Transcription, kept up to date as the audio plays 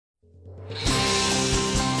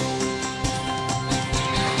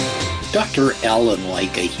Dr. Alan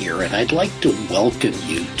Leica here, and I'd like to welcome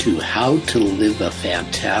you to How to Live a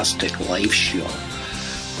Fantastic Life show,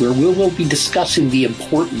 where we will be discussing the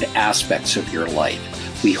important aspects of your life.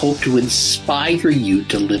 We hope to inspire you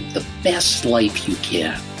to live the best life you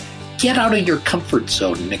can. Get out of your comfort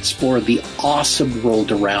zone and explore the awesome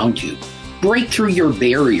world around you. Break through your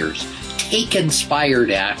barriers. Take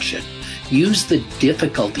inspired action. Use the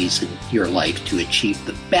difficulties in your life to achieve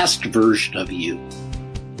the best version of you.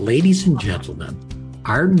 Ladies and gentlemen,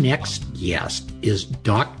 our next guest is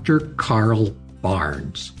Dr. Carl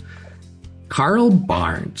Barnes. Carl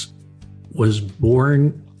Barnes was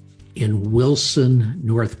born in Wilson,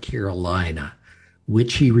 North Carolina,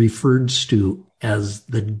 which he refers to as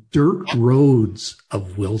the dirt roads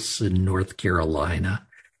of Wilson, North Carolina,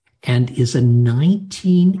 and is a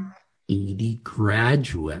 1980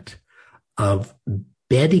 graduate of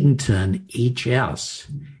Bedington HS.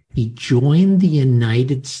 He joined the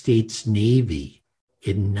United States Navy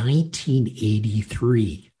in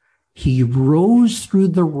 1983. He rose through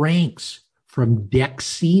the ranks from deck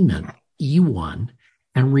seaman E1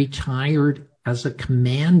 and retired as a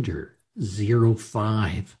commander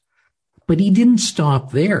 05. But he didn't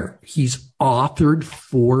stop there. He's authored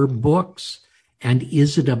 4 books and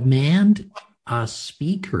is a demand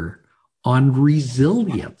speaker on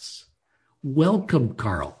resilience. Welcome,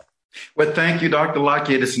 Carl. Well, thank you, Dr.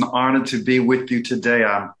 Lockett. It's an honor to be with you today.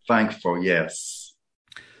 I'm thankful, yes.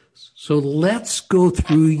 So let's go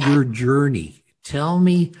through your journey. Tell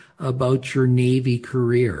me about your Navy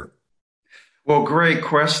career. Well, great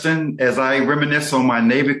question. As I reminisce on my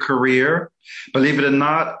Navy career, believe it or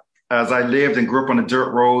not, as I lived and grew up on the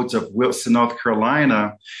dirt roads of Wilson, North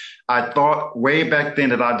Carolina, I thought way back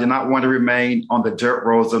then that I did not want to remain on the dirt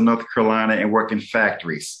roads of North Carolina and work in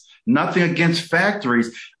factories. Nothing against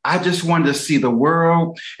factories. I just wanted to see the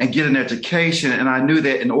world and get an education. And I knew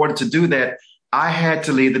that in order to do that, I had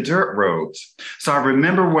to leave the dirt roads. So I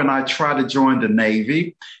remember when I tried to join the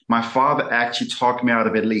Navy, my father actually talked me out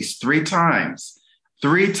of at least 3 times.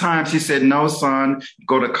 3 times he said, no, son,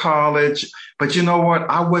 go to college. But you know what?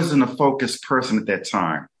 I wasn't a focused person at that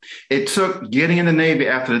time. It took getting in the Navy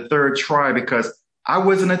after the 3rd try because I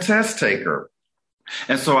wasn't a test taker.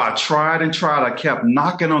 And so I tried and tried. I kept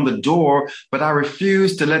knocking on the door, but I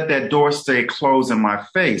refused to let that door stay closed in my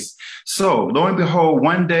face. So lo and behold,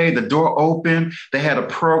 one day the door opened. They had a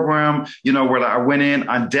program, where I went in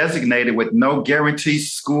undesignated with no guarantee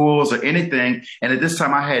schools or anything. And at this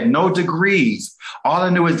time I had no degrees. All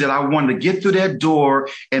I knew is that I wanted to get through that door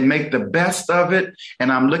and make the best of it.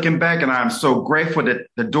 And I'm looking back and I'm so grateful that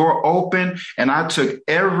the door opened and I took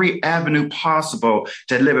every avenue possible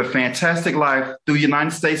to live a fantastic life through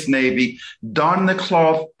United States Navy, don the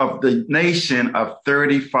cloth of the nation of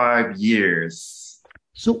 35 years.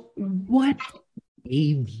 So what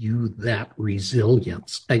gave you that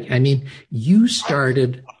resilience? I mean, you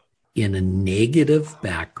started in a negative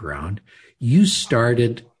background. You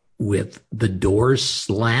started with the doors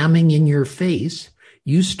slamming in your face.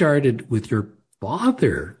 You started with your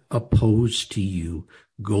father opposed to you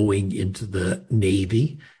going into the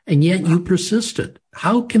Navy, and yet you persisted.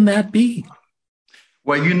 How can that be?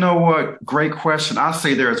 Well, you know what? Great question. I'll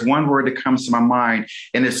say there is one word that comes to my mind,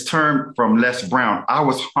 and it's termed from Les Brown. I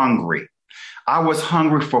was hungry. I was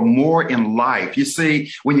hungry for more in life. You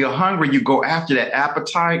see, when you're hungry, you go after that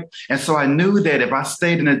appetite. And so I knew that if I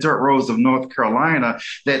stayed in the dirt roads of North Carolina,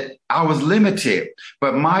 that I was limited.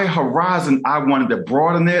 But my horizon, I wanted to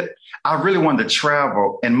broaden it. I really wanted to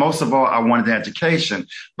travel. And most of all, I wanted an education.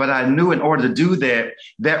 But I knew in order to do that,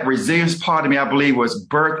 that resilience part of me, I believe, was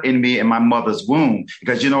birthed in me in my mother's womb.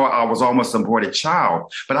 Because, I was almost an aborted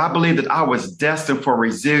child. But I believe that I was destined for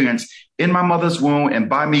resilience in my mother's womb. And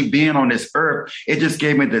by me being on this earth, it just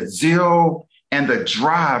gave me the zeal and the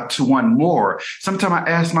drive to want more. Sometimes I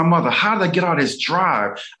asked my mother, how did I get all this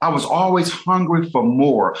drive? I was always hungry for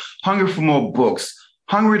more books,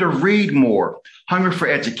 hungry to read more, hungry for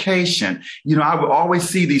education. I would always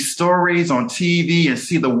see these stories on TV and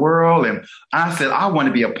see the world. And I said, I want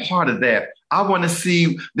to be a part of that. I want to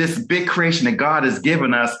see this big creation that God has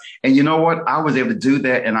given us. And you know what? I was able to do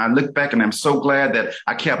that. And I look back and I'm so glad that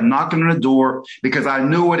I kept knocking on the door because I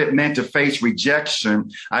knew what it meant to face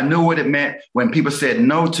rejection. I knew what it meant when people said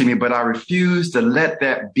no to me, but I refused to let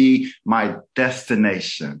that be my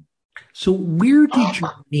destination. So where did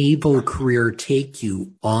your naval career take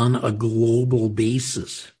you on a global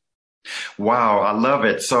basis? Wow, I love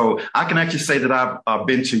it. So I can actually say that I've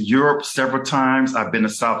been to Europe several times. I've been to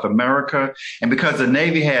South America. And because the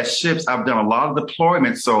Navy has ships, I've done a lot of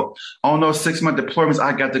deployments. So on those 6-month deployments,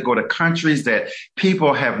 I got to go to countries that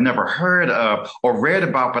people have never heard of or read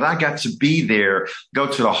about, but I got to be there, go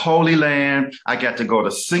to the Holy Land. I got to go to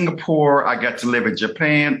Singapore. I got to live in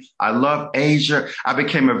Japan. I love Asia. I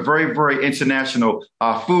became a very, very international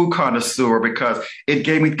food connoisseur because it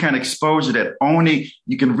gave me kind of exposure that only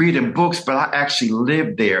you can read in books, but I actually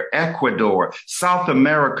lived there. Ecuador, South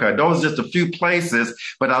America, those are just a few places.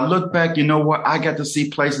 But I look back, you know what? I got to see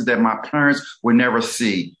places that my parents would never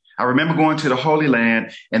see. I remember going to the Holy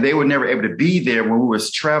Land and they were never able to be there when we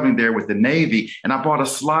was traveling there with the Navy. And I bought a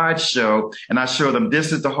slideshow and I showed them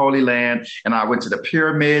this is the Holy Land. And I went to the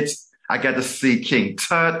pyramids. I got to see King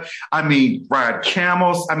Tut. Ride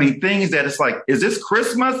camels. Things that it's like, is this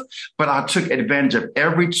Christmas? But I took advantage of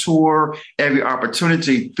every tour, every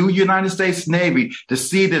opportunity through United States Navy to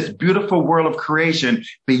see this beautiful world of creation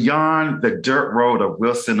beyond the dirt road of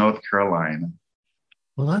Wilson, North Carolina.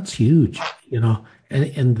 Well, that's huge,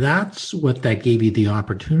 and that's what that gave you the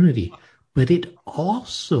opportunity. But it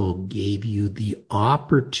also gave you the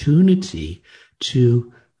opportunity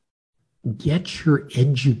to get your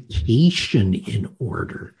education in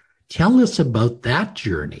order. Tell us about that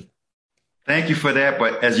journey. Thank you for that.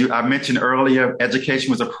 But as I mentioned earlier,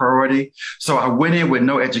 education was a priority. So I went in with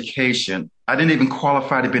no education. I didn't even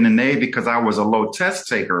qualify to be in the Navy because I was a low test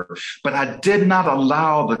taker, but I did not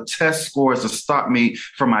allow the test scores to stop me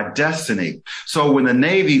from my destiny. So when the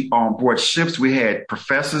Navy on board ships, we had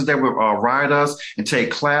professors that would ride us and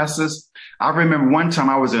take classes. I remember one time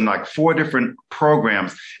I was in like 4 different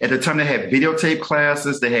programs. At the time, they had videotape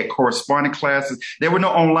classes. They had corresponding classes. There were no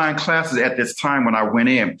online classes at this time when I went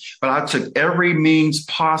in, but I took every means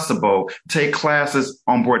possible to take classes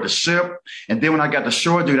on board the ship. And then when I got to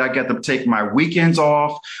shore duty, I got to take my weekends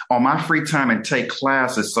off on my free time and take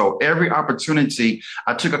classes. So every opportunity,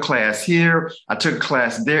 I took a class here, I took a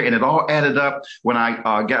class there, and it all added up. When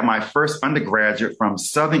I got my first undergraduate from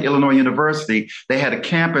Southern Illinois University, they had a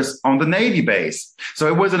campus on the Navy base. So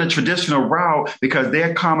it wasn't a traditional route because they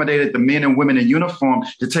accommodated the men and women in uniform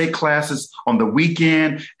to take classes on the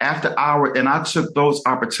weekend, after hours. And I took those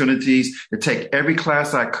opportunities to take every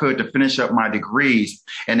class I could to finish up my degrees.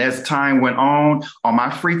 And as time went on my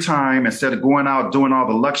free time, instead of going out doing all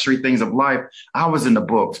the luxury things of life, I was in the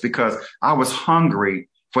books because I was hungry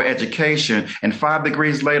for education. And 5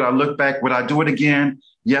 degrees later, I look back, would I do it again?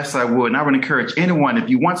 Yes, I would. And I would encourage anyone, if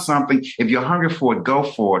you want something, if you're hungry for it, go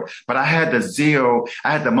for it. But I had the zeal,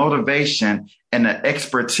 I had the motivation and the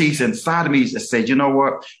expertise inside of me that said, you know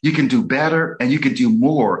what, you can do better and you can do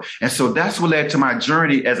more. And so that's what led to my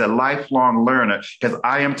journey as a lifelong learner, because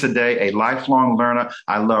I am today a lifelong learner.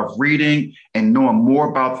 I love reading and knowing more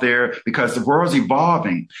about there because the world's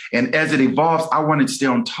evolving. And as it evolves, I want to stay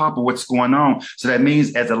on top of what's going on. So that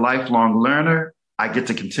means as a lifelong learner, I get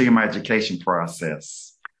to continue my education process.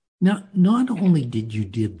 Now, not only did you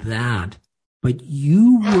do that, but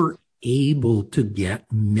you were able to get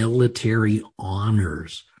military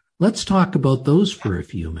honors. Let's talk about those for a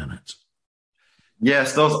few minutes.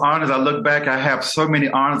 Yes, those honors. I look back, I have so many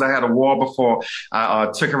honors. I had a wall before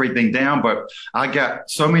I took everything down, but I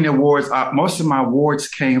got so many awards. Most of my awards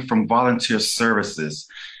came from volunteer services.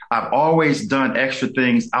 I've always done extra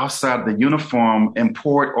things outside the uniform in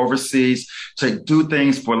port overseas to do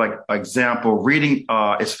things for, like, example, reading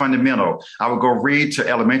is fundamental. I would go read to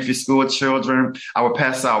elementary school children. I would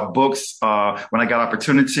pass out books when I got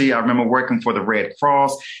opportunity. I remember working for the Red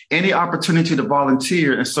Cross, any opportunity to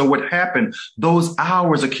volunteer. And so what happened, those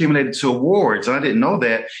hours accumulated to awards. And I didn't know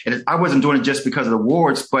that. And I wasn't doing it just because of the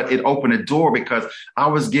awards, but it opened a door because I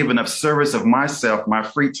was giving up service of myself, my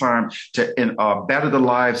free time to better the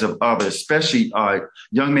lives of others, especially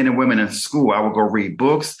young men and women in school. I would go read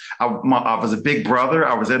books. I was a big brother.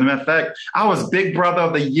 In fact, I was Big Brother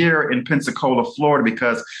of the Year in Pensacola, Florida,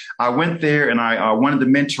 because I went there and I wanted to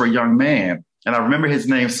mentor a young man. And I remember his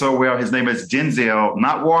name so well. His name is Denzel,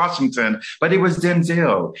 not Washington, but it was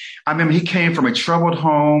Denzel. I remember he came from a troubled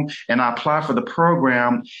home and I applied for the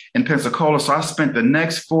program in Pensacola. So I spent the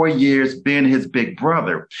next 4 years being his big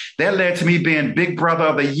brother. That led to me being Big Brother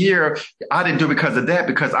of the Year. I didn't do it because of that,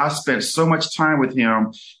 because I spent so much time with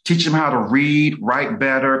him, teaching him how to read, write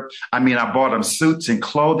better. I bought him suits and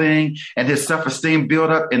clothing, and his self-esteem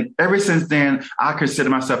built up. And ever since then, I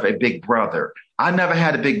consider myself a big brother. I never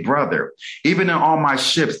had a big brother. Even on my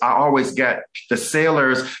ships, I always got the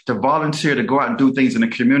sailors to volunteer to go out and do things in the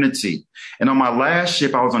community. And on my last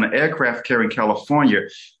ship, I was on an aircraft carrier in California.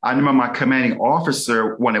 I remember my commanding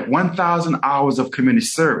officer wanted 1,000 hours of community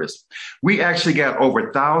service. We actually got over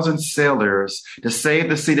 1,000 sailors to save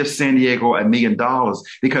the city of San Diego $1 million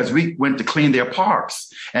because we went to clean their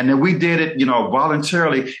parks. And then we did it,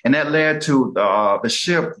 voluntarily. And that led to the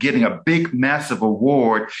ship getting a big, massive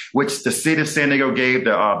award, which the city of San Diego gave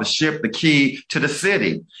the ship the key to the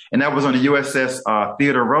city. And that was on the USS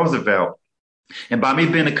Theodore Roosevelt. And by me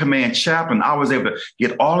being a command chaplain, I was able to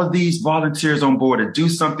get all of these volunteers on board to do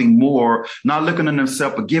something more, not looking at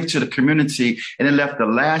themselves, but give to the community. And it left a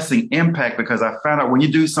lasting impact because I found out when you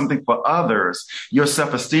do something for others, your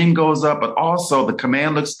self-esteem goes up, but also the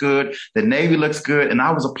command looks good, the Navy looks good. And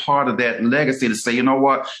I was a part of that legacy to say, you know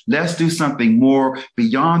what, let's do something more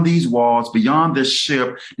beyond these walls, beyond this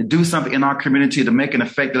ship, to do something in our community to make an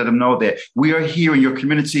effect, to let them know that we are here in your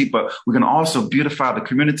community, but we're going to also beautify the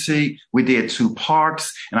community. We did 2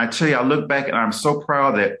 parks. And I tell you, I look back and I'm so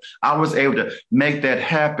proud that I was able to make that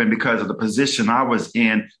happen because of the position I was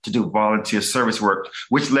in to do volunteer service work,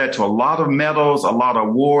 which led to a lot of medals, a lot of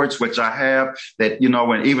awards, which I have that,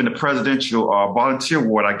 and even the presidential volunteer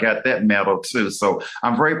award, I got that medal too. So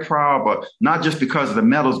I'm very proud, but not just because of the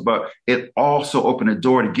medals, but it also opened the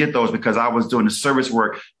door to get those because I was doing the service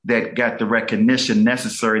work that got the recognition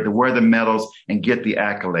necessary to wear the medals and get the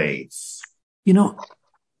accolades.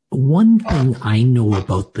 One thing I know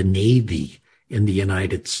about the Navy in the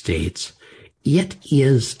United States, it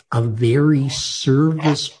is a very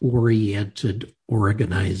service-oriented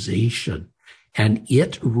organization, and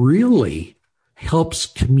it really helps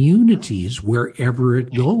communities wherever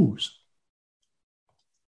it goes.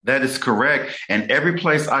 That is correct. And every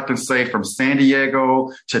place I can say, from San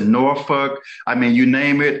Diego to Norfolk, you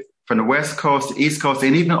name it, from the West Coast to East Coast,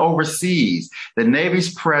 and even overseas, the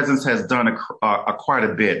Navy's presence has done quite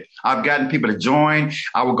a bit. I've gotten people to join.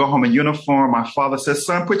 I will go home in uniform. My father says,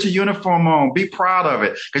 son, put your uniform on. Be proud of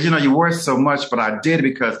it. Because, you wear so much, but I did it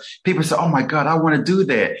because people say, oh, my God, I want to do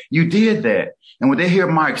that. You did that. And when they hear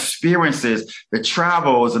my experiences, the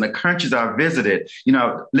travels and the countries I visited,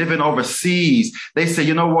 living overseas, they say,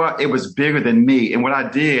 you know what? It was bigger than me. And what I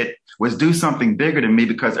did was do something bigger than me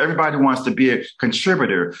because everybody wants to be a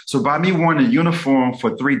contributor. So by me wearing a uniform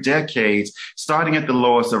for 3 decades, starting at the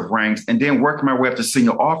lowest of ranks and then working my way up to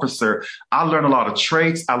senior officer, I learned a lot of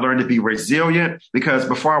traits. I learned to be resilient because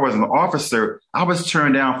before I was an officer, I was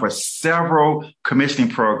turned down for several commissioning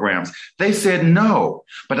programs. They said no,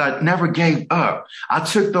 but I never gave up. I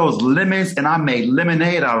took those lemons and I made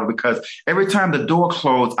lemonade out of it because every time the door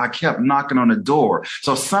closed, I kept knocking on the door.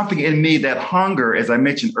 So something in me, that hunger, as I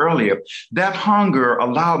mentioned earlier, that hunger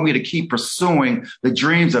allowed me to keep pursuing the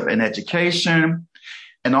dreams of an education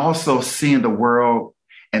and also seeing the world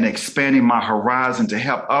and expanding my horizon to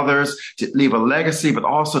help others, to leave a legacy, but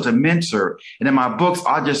also to mentor. And in my books,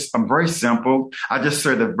 I'm very simple. I just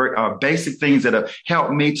share the basic things that have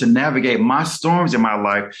helped me to navigate my storms in my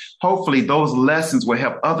life. Hopefully those lessons will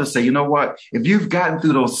help others say, you know what, if you've gotten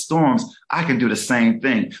through those storms, I can do the same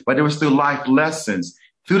thing. But it was through life lessons.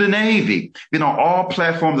 Through the Navy, all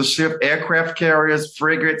platforms of ship, aircraft carriers,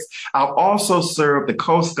 frigates. I'll also serve the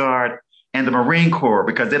Coast Guard and the Marine Corps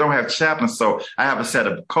because they don't have chaplains. So I have a set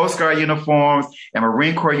of Coast Guard uniforms and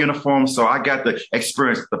Marine Corps uniforms. So I got to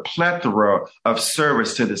experience the plethora of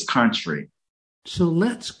service to this country. So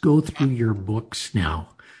let's go through your books now.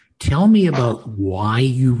 Tell me about why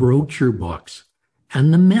you wrote your books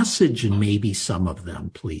and the message in maybe some of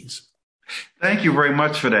them, please. Thank you very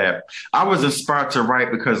much for that. I was inspired to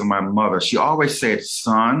write because of my mother. She always said,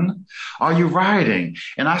 son, are you writing?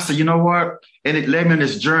 And I said, you know what? And it led me on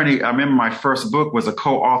this journey. I remember my first book was a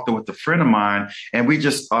co-author with a friend of mine, and we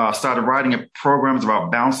just started writing programs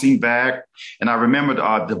about bouncing back. And I remembered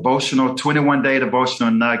devotional, 21-day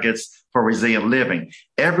devotional nuggets for resilient living.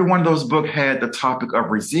 Every one of those books had the topic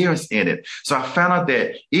of resilience in it. So I found out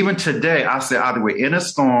that even today, I say either we're in a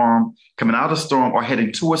storm, coming out of a storm, or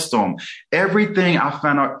heading to a storm. Everything I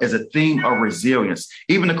found out is a theme of resilience.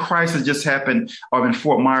 Even the crisis just happened in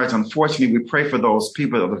Fort Myers. Unfortunately, we pray for those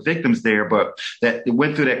people, the victims there, but that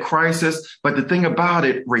went through that crisis. But the thing about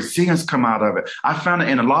it, resilience come out of it. I found it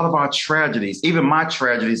in a lot of our tragedies, even my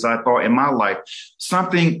tragedies, I thought in my life,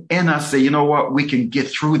 something in us say, you know what, we can get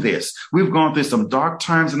through this. We've gone through some dark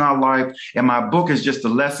times in our life, and my book is just the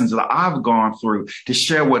lessons that I've gone through to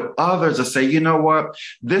share with others to say, you know what,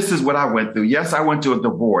 this is what I went through. Yes, I went through a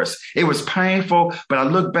divorce. It was painful, but I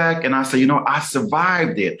look back and I say, you know, I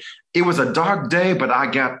survived it. It was a dark day, but I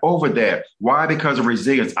got over that. Why? Because of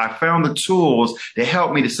resilience. I found the tools that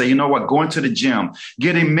helped me to say, you know what, going to the gym,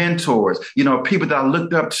 getting mentors, people that I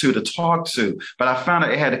looked up to talk to. But I found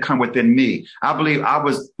out it had to come within me. I believe I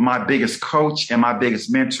was my biggest coach and my biggest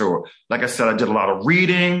mentor. Like I said, I did a lot of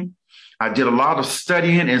reading. I did a lot of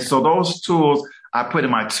studying. And so those tools I put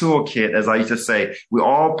in my toolkit, as I used to say, we're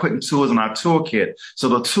all putting tools in our toolkit. So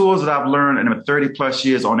the tools that I've learned in the 30 plus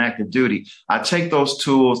years on active duty, I take those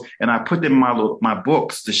tools and I put them in my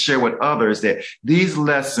books to share with others that these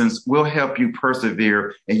lessons will help you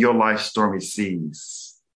persevere in your life's stormy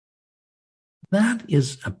seas. That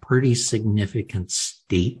is a pretty significant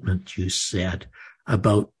statement you said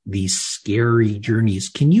about these scary journeys.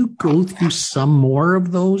 Can you go through some more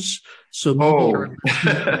of those? So maybe our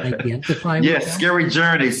listeners can identify with Yes, scary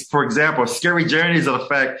journeys. For example, scary journeys are the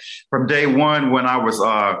fact from day one when I was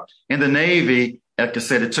in the Navy, like I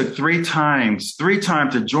said, it took three times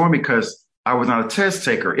to join because I was not a test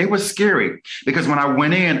taker. It was scary because when I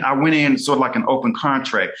went in sort of like an open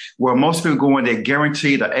contract where most people go in, they're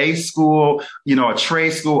guaranteed an A school, a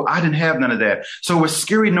trade school. I didn't have none of that. So it was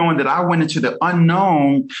scary knowing that I went into the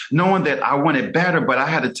unknown, knowing that I wanted better, but I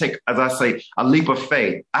had to take, as I say, a leap of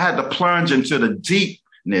faith. I had to plunge into the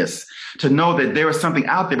deepness to know that there was something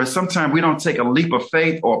out there. But sometimes we don't take a leap of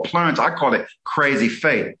faith or a plunge. I call it crazy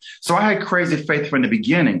faith. So I had crazy faith from the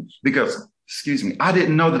beginning because I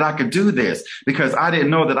didn't know that I could do this because I didn't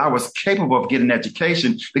know that I was capable of getting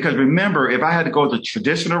education. Because remember, if I had to go the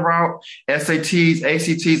traditional route, SATs,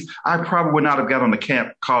 ACTs, I probably would not have got on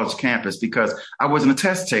the college campus because I wasn't a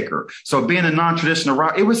test taker. So being a non-traditional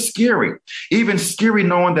route, it was scary. Even scary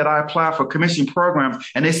knowing that I applied for commission programs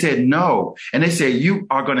and they said no. And they said, you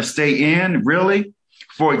are going to stay in? Really?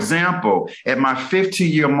 For example, at my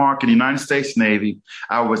 15-year mark in the United States Navy,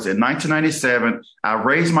 I was in 1997. I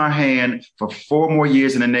raised my hand for 4 more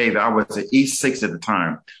years in the Navy. I was at E6 at the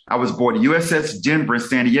time. I was aboard USS Denver in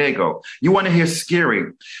San Diego. You want to hear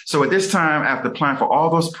scary. So at this time, after applying for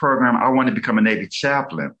all those programs, I wanted to become a Navy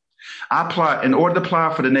chaplain. I applied in order to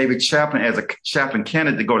apply for the Navy chaplain as a chaplain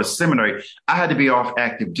candidate to go to seminary. I had to be off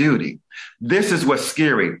active duty. This is what's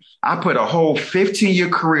scary. I put a whole 15-year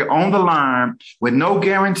career on the line with no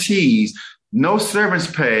guarantees, no servant's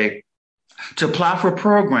pay to apply for a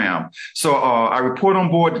program. So I report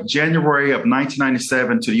on board January of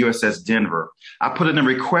 1997 to the USS Denver. I put in a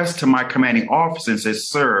request to my commanding officer and said,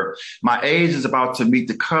 sir, my age is about to meet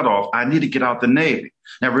the cutoff. I need to get out the Navy.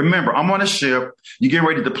 Now, remember, I'm on a ship. You get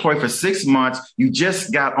ready to deploy for 6 months. You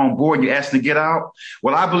just got on board and you asked to get out.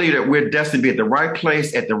 Well, I believe that we're destined to be at the right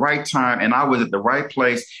place at the right time. And I was at the right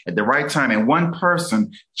place at the right time. And one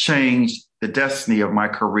person changed the destiny of my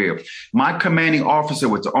career. My commanding officer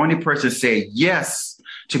was the only person that said yes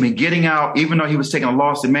to me getting out, even though he was taking a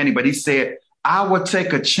loss in money. But he said, I will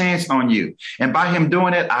take a chance on you. And by him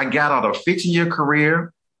doing it, I got out a 15-year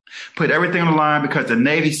career, put everything on the line because the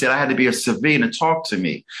Navy said I had to be a civilian to talk to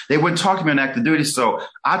me. They wouldn't talk to me on active duty. So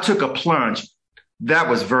I took a plunge. That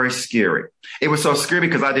was very scary. It was so scary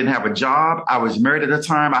because I didn't have a job. I was married at the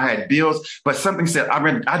time. I had bills, but something said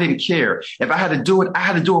I didn't care. If I had to do it, I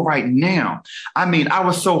had to do it right now. I mean, I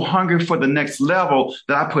was so hungry for the next level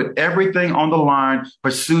that I put everything on the line,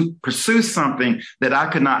 pursue something that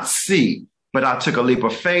I could not see, but I took a leap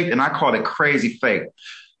of faith and I called it crazy faith.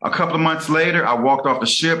 A couple of months later, I walked off the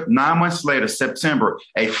ship. 9 months later, September,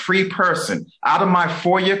 a free person out of my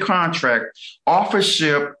 4-year contract off a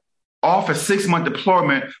ship, off a 6-month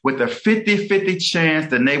deployment with a 50-50 chance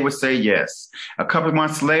that they would say yes. A couple of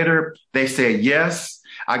months later, they said yes.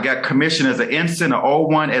 I got commissioned as an ensign, an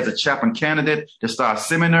 01 as a chaplain candidate to start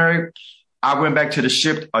seminary. I went back to the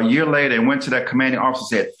ship a year later and went to that commanding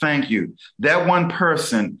officer and said, thank you. That one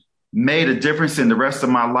person made a difference in the rest of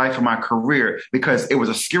my life and my career because it was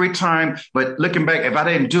a scary time. But looking back, if I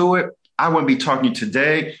didn't do it, I wouldn't be talking to you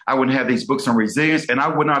today. I wouldn't have these books on resilience, and I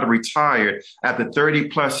would not have retired after 30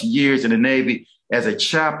 plus years in the Navy as a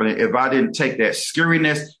chaplain if I didn't take that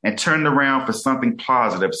scariness and turn it around for something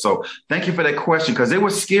positive. So thank you for that question because it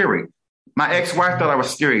was scary. My ex-wife thought I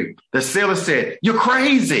was scary. The sailor said, you're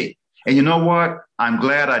crazy. And you know what? I'm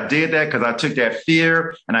glad I did that because I took that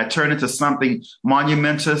fear and I turned it into something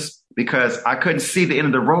monumentous because I couldn't see the end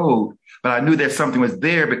of the road, but I knew that something was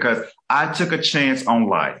there because I took a chance on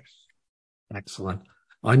life. Excellent.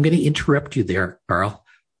 I'm going to interrupt you there, Carl.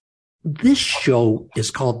 This show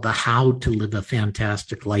is called the How to Live a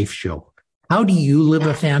Fantastic Life show. How do you live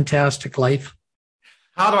a fantastic life?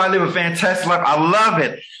 How do I live a fantastic life? I love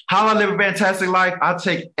it. How do I live a fantastic life? I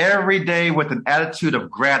take every day with an attitude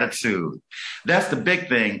of gratitude. That's the big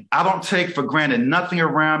thing. I don't take for granted nothing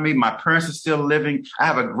around me. My parents are still living. I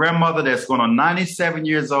have a grandmother that's going on 97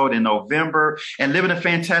 years old in November, and living a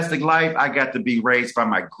fantastic life. I got to be raised by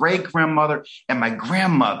my great grandmother and my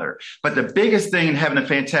grandmother. But the biggest thing in having a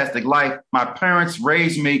fantastic life, my parents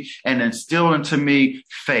raised me and instilled into me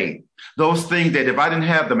faith. Those things that if I didn't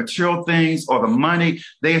have the material things or the money,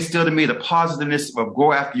 they instilled in me the positiveness of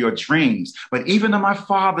go after your dreams. But even though my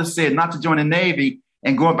father said not to join the Navy,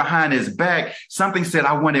 and going behind his back, something said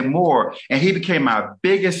I wanted more. And he became my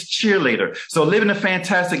biggest cheerleader. So living a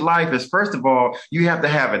fantastic life is, first of all, you have to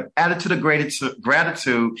have an attitude of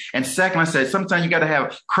gratitude. And second, I said, sometimes you got to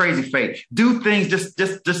have crazy faith. Do things just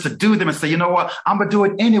to do them and say, you know what? I'm going to do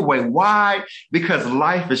it anyway. Why? Because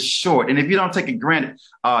life is short. And if you don't take advantage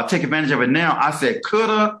of it now, I said,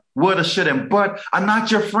 coulda, woulda, shoulda, and but are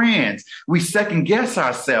not your friends. We second guess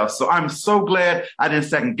ourselves. So I'm so glad I didn't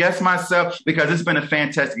second guess myself, because it's been a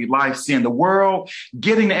fantastic life, seeing the world,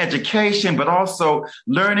 getting the education, but also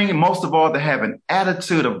learning, and most of all, to have an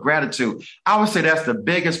attitude of gratitude. I would say that's the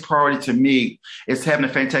biggest priority to me, is having a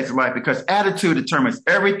fantastic life, because attitude determines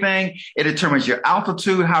everything. It determines your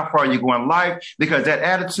altitude, how far you go in life, because that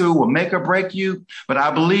attitude will make or break you. But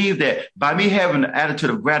I believe that by me having an attitude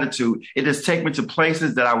of gratitude, it has taken me to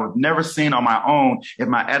places that I would have never seen on my own if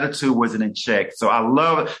my attitude wasn't in check. So I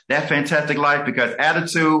love that fantastic life, because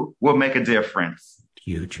attitude will make a difference.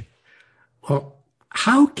 Huge. Well,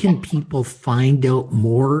 how can people find out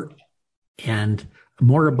more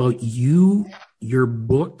about you, your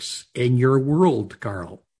books, and your world,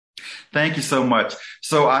 Carl? Thank you so much.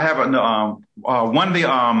 So I have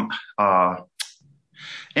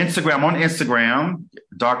Instagram, on Instagram,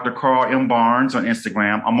 Dr. Carl M. Barnes on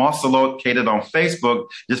Instagram. I'm also located on Facebook.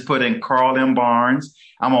 Just put in Carl M. Barnes.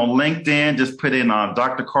 I'm on LinkedIn. Just put in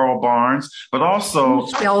Dr. Carl Barnes. But also,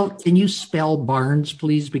 can you spell Barnes,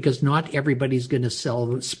 please? Because not everybody's going to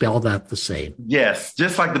spell that the same. Yes,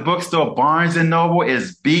 just like the bookstore, Barnes and Noble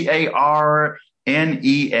is Barnes,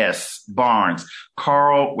 Barnes.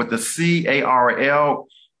 Carl with the Carl,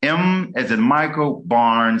 M as in Michael,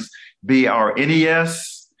 Barnes,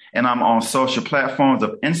 Barnes. And I'm on social platforms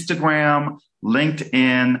of Instagram,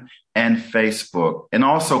 LinkedIn, and Facebook. And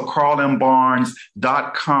also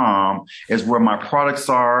carlmbarnes.com is where my products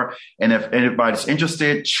are. And if anybody's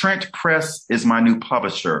interested, Trent Press is my new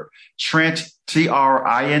publisher. Trent,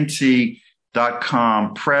 TRINT.com,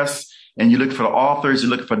 press. And you look for the authors, you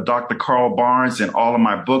look for Dr. Carl Barnes, and all of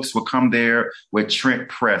my books will come there with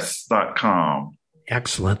TrentPress.com.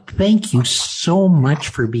 Excellent. Thank you so much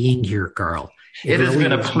for being here, Carl. It has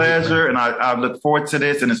been a pleasure, and I look forward to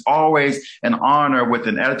this. And it's always an honor, with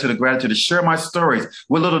an attitude of gratitude, to share my stories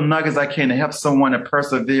with little nuggets I can to help someone to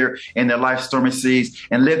persevere in their life's stormy seas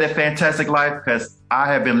and live that fantastic life, because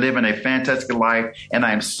I have been living a fantastic life, and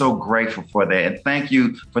I am so grateful for that. And thank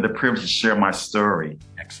you for the privilege to share my story.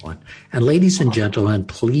 Excellent. And ladies and gentlemen,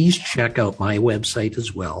 please check out my website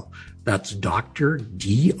as well. That's Dr.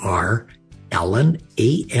 Dr. Allen,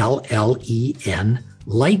 Allen,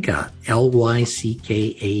 Lycka,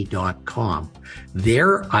 Lycka.com.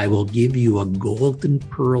 There, I will give you a golden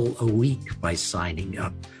pearl a week by signing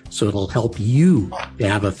up. So it'll help you to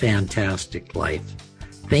have a fantastic life.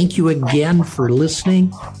 Thank you again for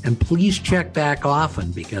listening, and please check back often,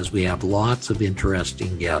 because we have lots of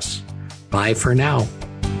interesting guests. Bye for now.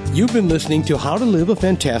 You've been listening to How to Live a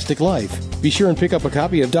Fantastic Life. Be sure and pick up a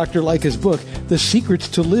copy of Dr. Lycka's book, The Secrets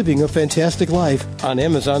to Living a Fantastic Life, on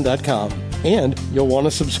Amazon.com. And you'll want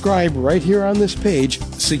to subscribe right here on this page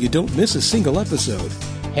so you don't miss a single episode.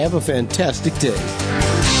 Have a fantastic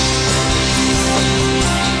day.